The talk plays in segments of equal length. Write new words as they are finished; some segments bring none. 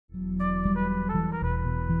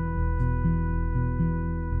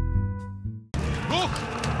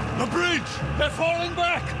bridge! They're falling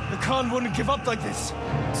back! The Khan wouldn't give up like this.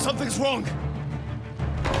 Something's wrong.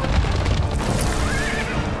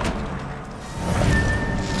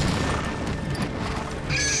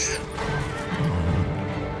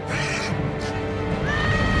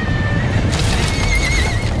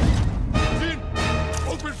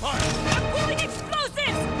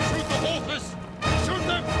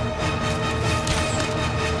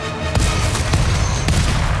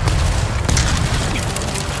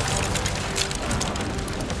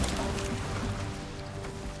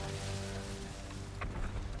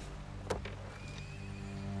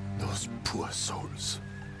 Poor souls.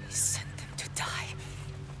 He sent them to die.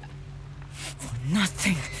 For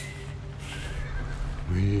nothing.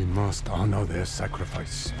 We must honor their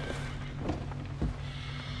sacrifice.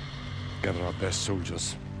 Gather our best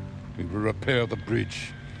soldiers. We will repair the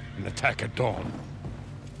bridge and attack at dawn.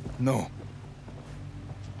 No.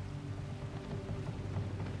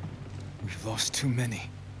 We've lost too many.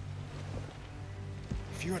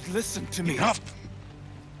 If you had listened to me... Enough!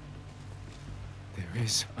 There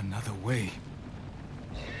is another way.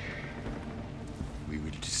 We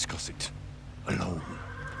will discuss it alone.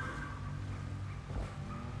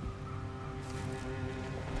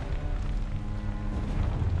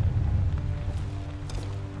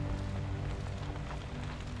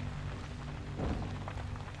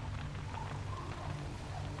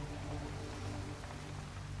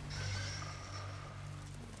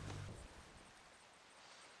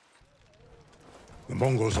 The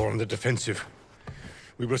Mongols are on the defensive.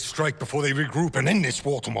 We will strike before they regroup and end this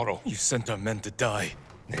war tomorrow. You sent our men to die.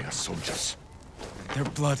 They are soldiers. Their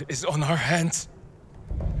blood is on our hands.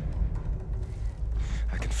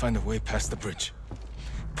 I can find a way past the bridge.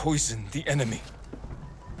 Poison the enemy.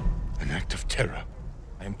 An act of terror.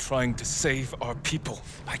 I am trying to save our people.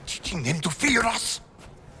 By teaching them to fear us.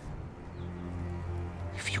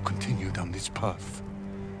 If you continue down this path,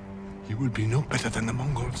 you will be no better than the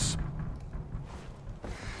Mongols.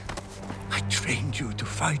 I trained you to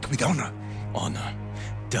fight with honor. Honor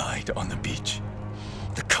died on the beach.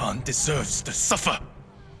 The Khan deserves to suffer.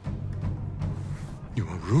 You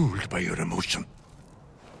are ruled by your emotion.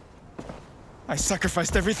 I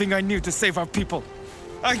sacrificed everything I knew to save our people.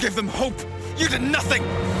 I gave them hope. You did nothing!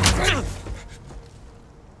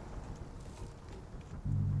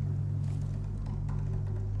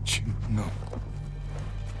 No.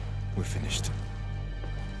 We're finished.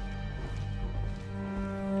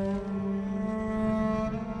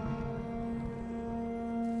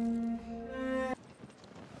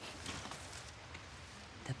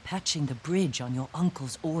 They're patching the bridge on your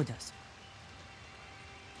uncle's orders.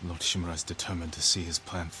 Lord Shimura is determined to see his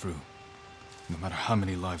plan through, no matter how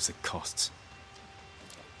many lives it costs.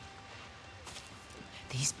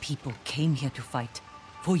 These people came here to fight.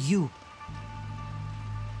 For you.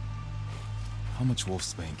 How much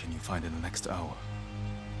wolfsbane can you find in the next hour?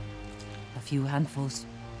 A few handfuls.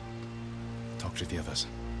 Talk to the others.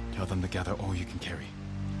 Tell them to gather all you can carry.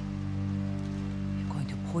 You're going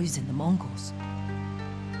to poison the Mongols.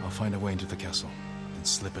 I'll find a way into the castle, then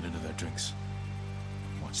slip it into their drinks.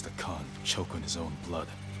 Watch the Khan choke on his own blood.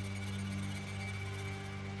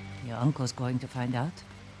 Your uncle's going to find out.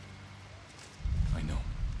 I know.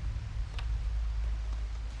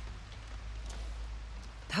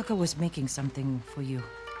 Taka was making something for you.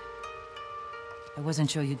 I wasn't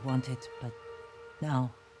sure you'd want it, but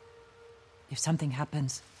now, if something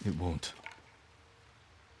happens... It won't.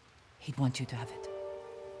 He'd want you to have it.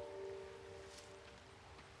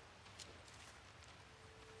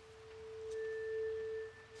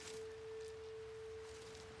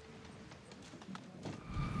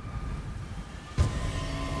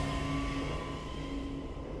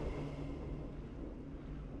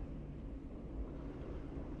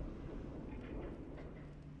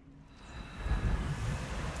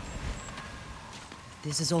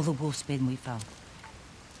 This is all the wolfsbane we found.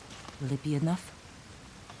 Will it be enough?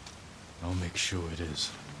 I'll make sure it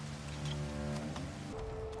is.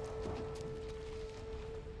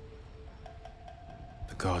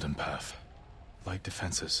 The garden path. Light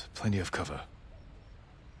defenses, plenty of cover.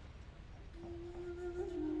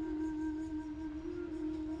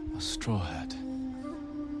 A straw hat.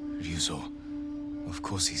 Ryuzo. Of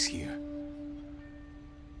course he's here.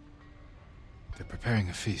 They're preparing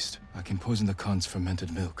a feast. I can poison the Khan's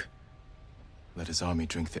fermented milk. Let his army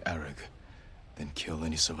drink the arag, then kill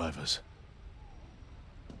any survivors.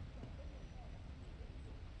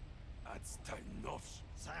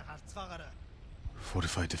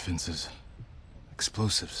 Fortified defenses.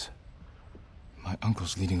 Explosives. My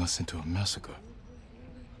uncle's leading us into a massacre.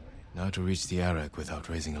 Now to reach the arag without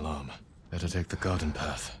raising alarm. Better take the garden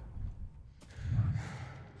path.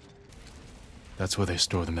 That's where they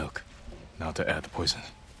store the milk. Now to add the poison.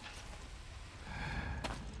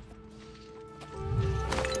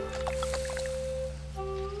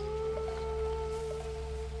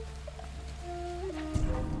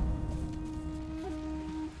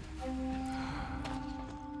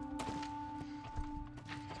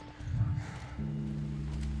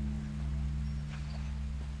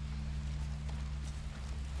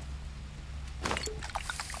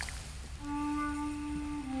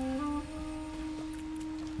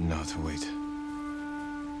 Now to wait.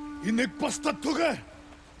 Inek basta tuge!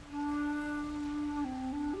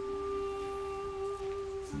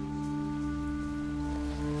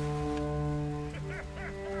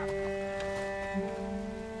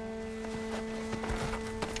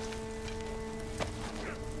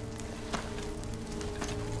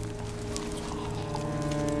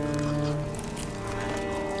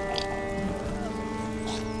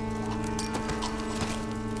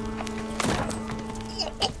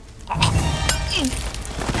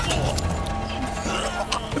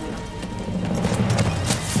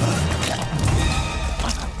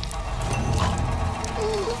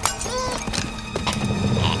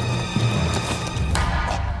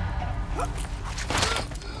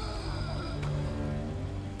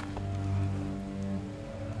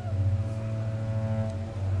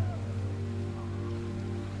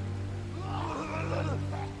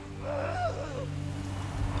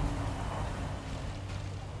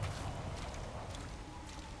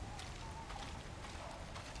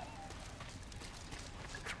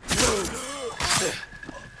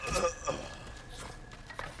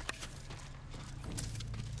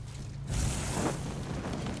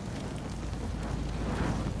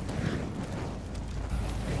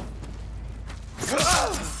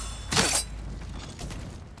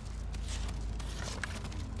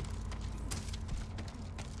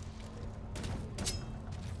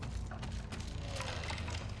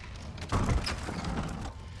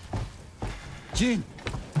 Jin!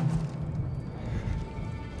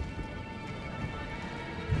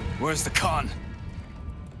 Where's the Khan?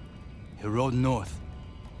 He rode north.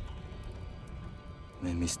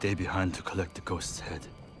 Made me stay behind to collect the ghost's head.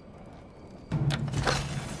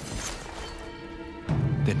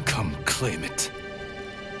 Then come claim it.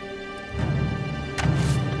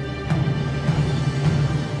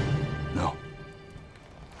 No.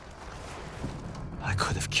 I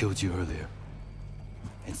could have killed you earlier.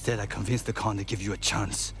 Instead, I convinced the Khan to give you a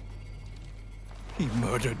chance. He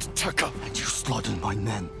murdered Taka. And you slaughtered my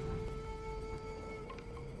men.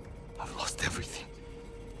 I've lost everything.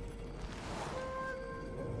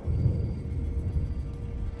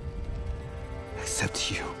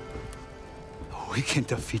 Except you. We can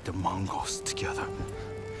defeat the Mongols together.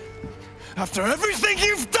 After everything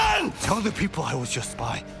you've done! Tell the people I was your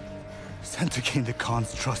spy. Sent to gain the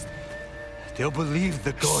Khan's trust. They'll believe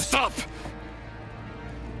the ghost. Stop!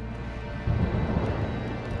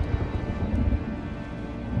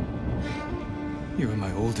 You are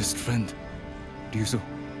my oldest friend, Ryuzo.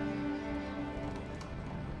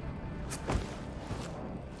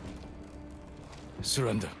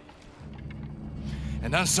 Surrender.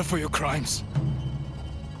 And answer for your crimes.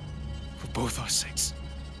 For both our sakes.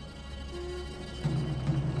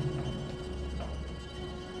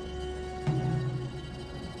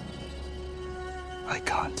 I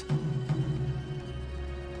can't.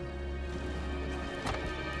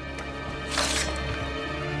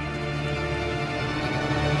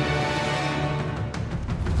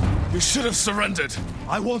 You should have surrendered.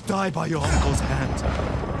 I won't die by your uncle's hand.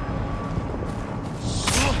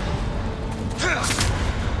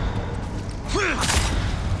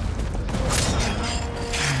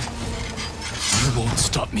 You won't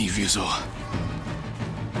stop me, Ryuzo.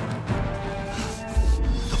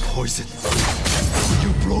 The poison.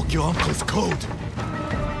 You broke your uncle's code.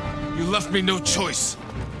 You left me no choice.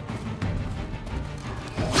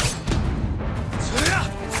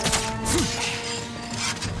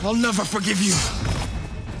 I'll never forgive you.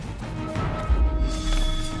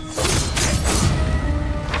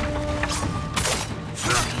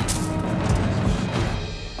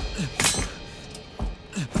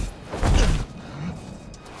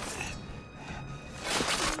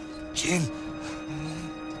 Jin.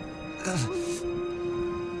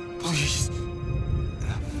 Please.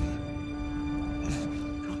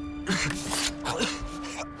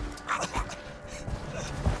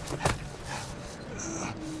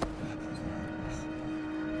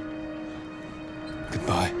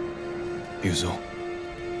 Goodbye, Ryuzo.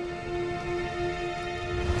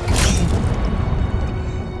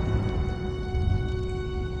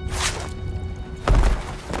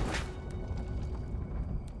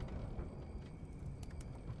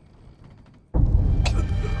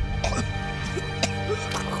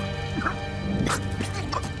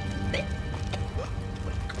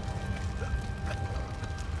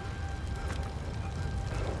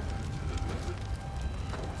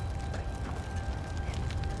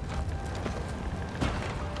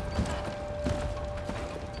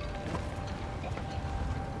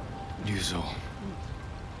 so.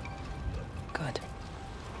 Good.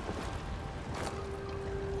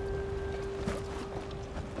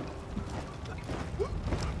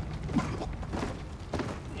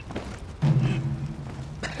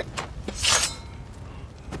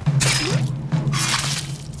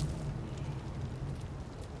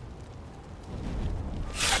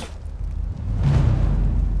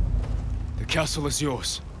 The castle is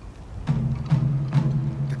yours.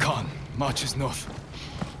 The Khan marches north.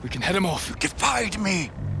 We can head him off. You defied me!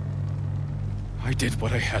 I did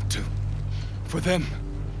what I had to. For them.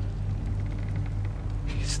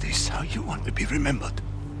 Is this how you want to be remembered?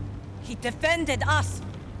 He defended us!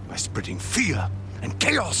 By spreading fear and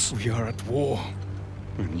chaos! We are at war.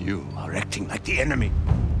 And you are acting like the enemy.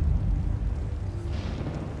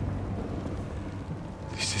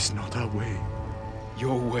 This is not our way.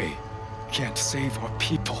 Your way can't save our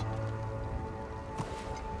people.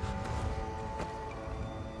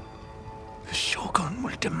 The Shogun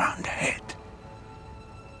will demand a head.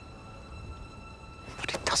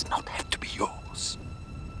 But it does not have to be yours.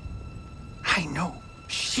 I know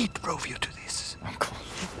she drove you to this. Uncle.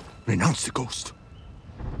 Renounce the ghost.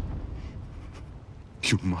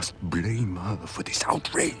 You must blame her for this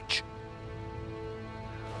outrage.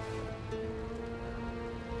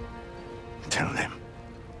 Tell them.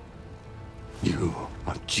 You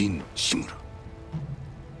are Jin Shimura.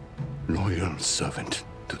 Loyal servant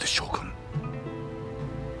to the Shogun.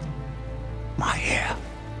 My heir.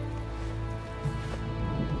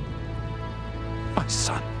 My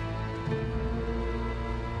son.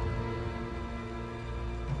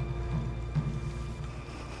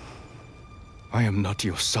 I am not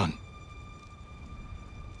your son.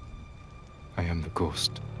 I am the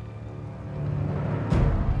ghost.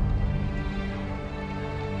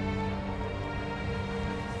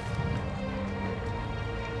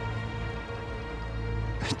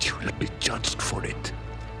 And you will be judged for it.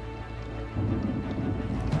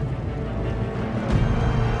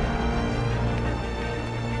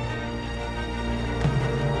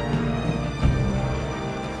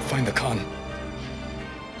 Find the Khan.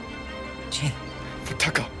 Jin. For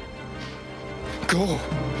Taka. Go.